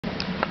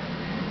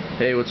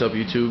Hey, what's up,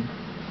 YouTube?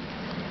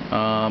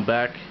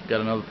 Back,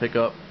 got another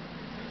pickup.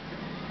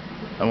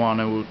 I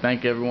want to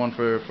thank everyone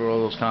for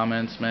all those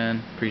comments,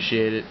 man.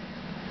 Appreciate it.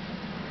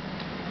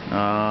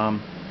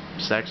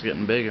 Stack's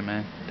getting bigger,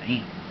 man.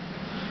 Damn.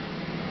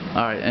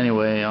 Alright,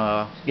 anyway,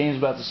 game's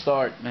about to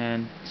start,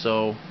 man.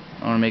 So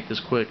I want to make this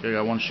quick. I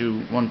got one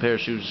pair of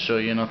shoes to show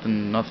you.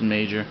 Nothing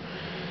major.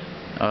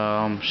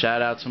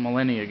 Shout out to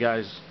Millennia,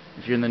 guys.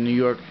 If you're in the New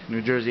York,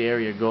 New Jersey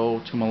area,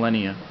 go to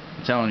Millennia.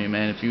 I'm telling you,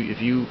 man. If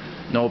you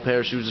know a pair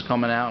of shoes is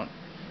coming out,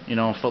 you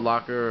know, Foot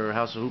Locker or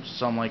House of Hoops or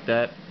something like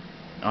that,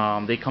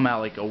 they come out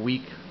like a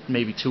week,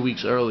 maybe 2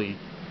 weeks early.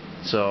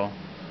 So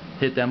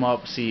hit them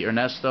up. See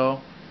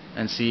Ernesto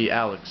and see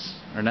Alex.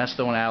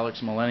 Ernesto and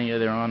Alex, Millennia.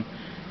 They're on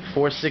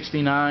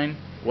 469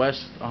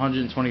 West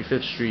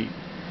 125th Street.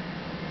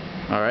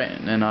 All right,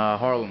 and then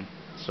Harlem.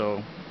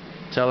 So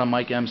tell them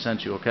Mike M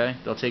sent you. Okay?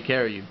 They'll take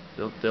care of you.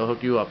 They'll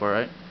hook you up. All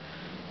right.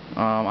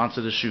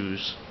 Onto the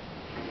shoes.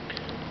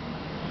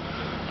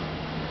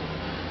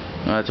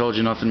 I told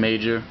you nothing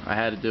major. I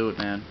had to do it,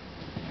 man.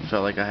 I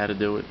felt like I had to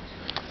do it.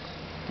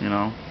 You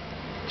know,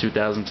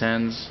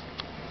 2010s.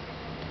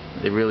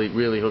 They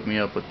really hooked me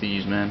up with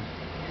these, man.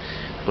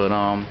 But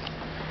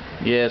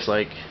yeah, it's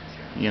like,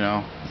 you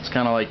know, it's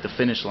kind of like the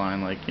finish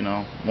line, like, you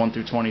know, 1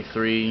 through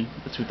 23,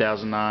 the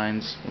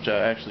 2009s, which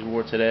I actually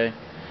wore today,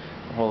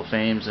 the Hall of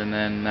Fames, and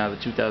then now the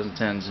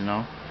 2010s. You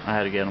know, I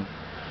had to get them.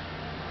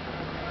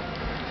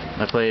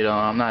 I played,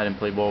 I didn't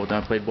play ball with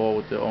them. I played ball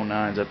with the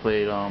 09s. I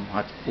played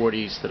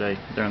 40s today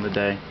during the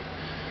day.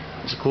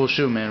 It's a cool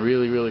shoe, man.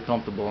 Really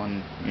comfortable,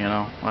 and you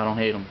know, I don't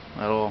hate them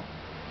at all.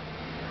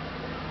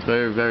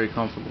 Very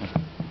comfortable.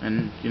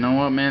 And you know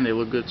what, man? They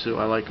look good too.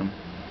 I like them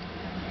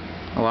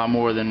a lot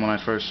more than when I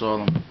first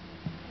saw them.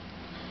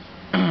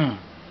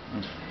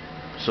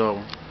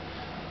 So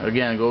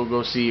again,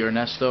 go see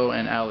Ernesto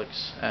and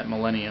Alex at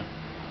Millennia,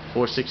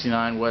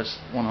 469 West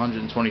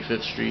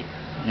 125th Street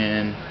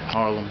in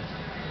Harlem.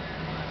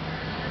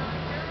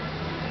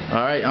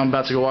 Alright, I'm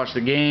about to go watch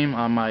the game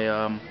on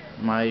my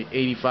my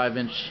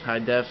 85-inch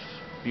high-def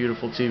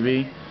beautiful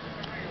TV,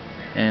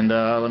 and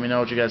let me know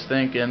what you guys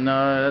think, and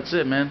that's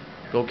it, man.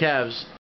 Go Cavs.